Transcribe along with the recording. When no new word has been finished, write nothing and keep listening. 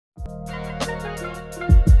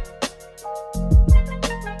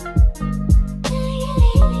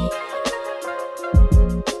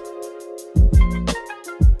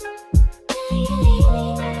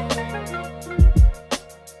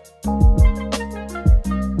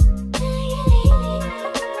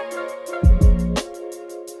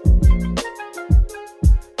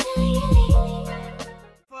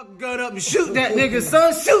up and shoot that nigga,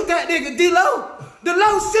 son. Shoot that nigga, D-Lo.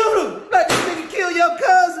 D-Lo, shoot him. Let this nigga kill your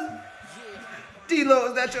cousin. D-Lo,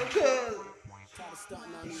 is that your cousin?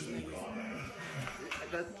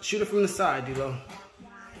 Shoot it from the side, D-Lo.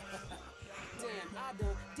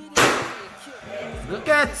 Look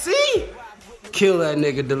at, see? Kill that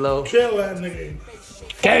nigga, D-Lo. Kill that nigga.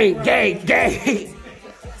 Gang, gang, gang.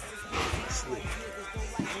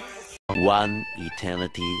 One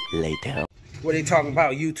eternity later. What they talking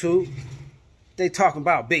about, YouTube? They talking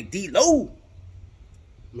about Big D-Lo. I'm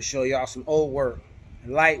gonna show y'all some old work,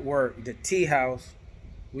 light work, the tea house.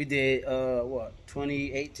 We did, what,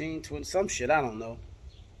 2018, 20, some shit, I don't know.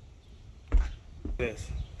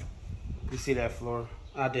 This. You see that floor?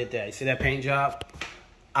 I did that. You see that paint job?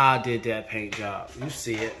 I did that paint job. You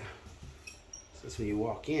see it. So that's when you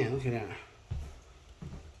walk in. Look at that.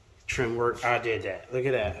 Trim work. I did that. Look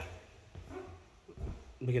at that.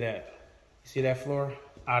 Look at that. You see that floor?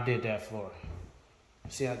 I did that floor.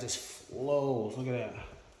 See how it just flows. Look at that.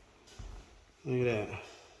 Look at that.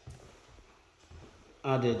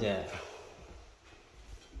 I did that.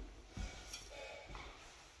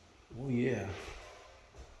 Oh yeah.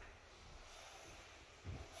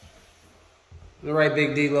 All right,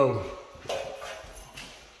 Big D-Lo.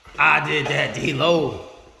 I did that, D-Lo.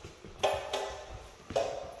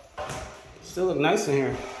 Still look nice in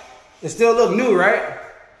here. It still look new, right?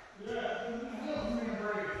 Yeah,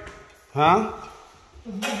 huh?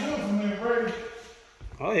 It's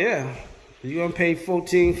Oh yeah. You gonna pay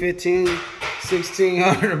 $1,400, $1,500,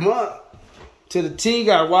 $1,600 a month. To the T,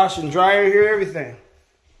 got a wash and dryer here, everything.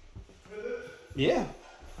 Yeah.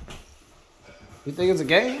 You think it's a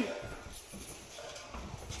game?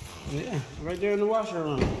 Yeah, right there in the washer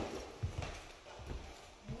room.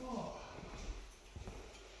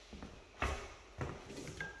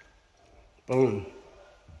 Boom.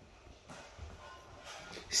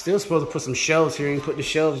 Still supposed to put some shelves here and put the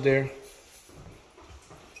shelves there.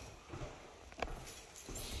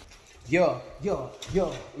 Yo.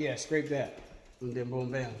 Yeah, scrape that. And then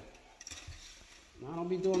boom, bam. No, don't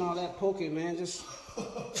be doing all that poking, man. Just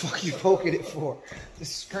fuck you poking it for.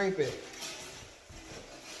 Just scrape it.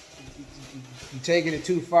 You taking it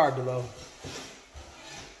too far, D-Lo.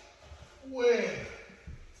 When?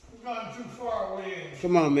 We've gone too far away.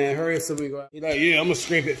 Come on, man. Hurry up so we go. You're like, yeah, I'm going to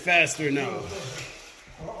scrape it faster now.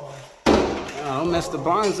 Oh, don't mess the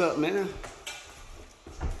barns up, man.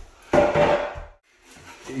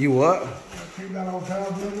 You what? I kicked out on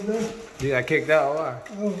time the other day. You got kicked out? Why?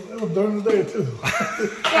 It was during the day, too.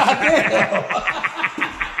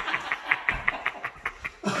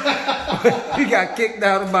 You got kicked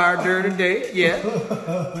out of the bar during the day, yeah.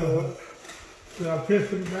 Did I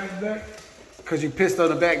piss in the back deck? Cause you pissed on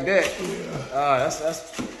the back deck. Yeah.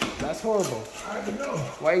 That's horrible. I had to know.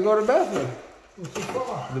 Why you go to the bathroom? It was too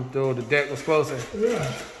far. The deck was closer. Yeah.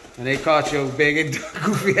 And they caught your big and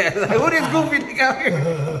goofy ass. Like, what is goofy nigga out here?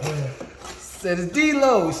 Said it's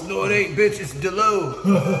D-Lo. No, it ain't, bitch. It's D-Lo.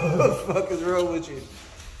 What the fuck is wrong with you?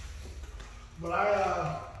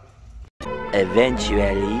 But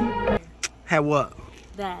Eventually. Had what?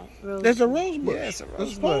 That rose. There's a rose bush. Yeah, it's a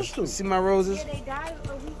rose bush. See my roses? Yeah, they died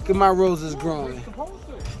a week Look at my roses growing.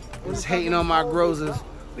 Just hating on my roses.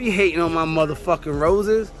 We hating on my motherfucking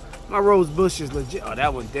roses. My rose bush is legit. Oh,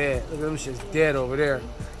 that one dead. Look at them shit's dead over there.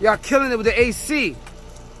 Y'all killing it with the AC.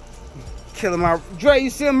 Killing my... Dre, you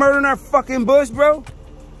see him murdering our fucking bush, bro?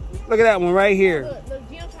 Look at that one right here.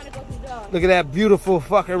 Look at that beautiful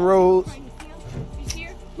fucking rose.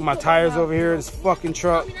 My tires over here, this fucking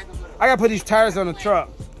truck. I gotta put these tires on the truck.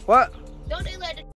 What?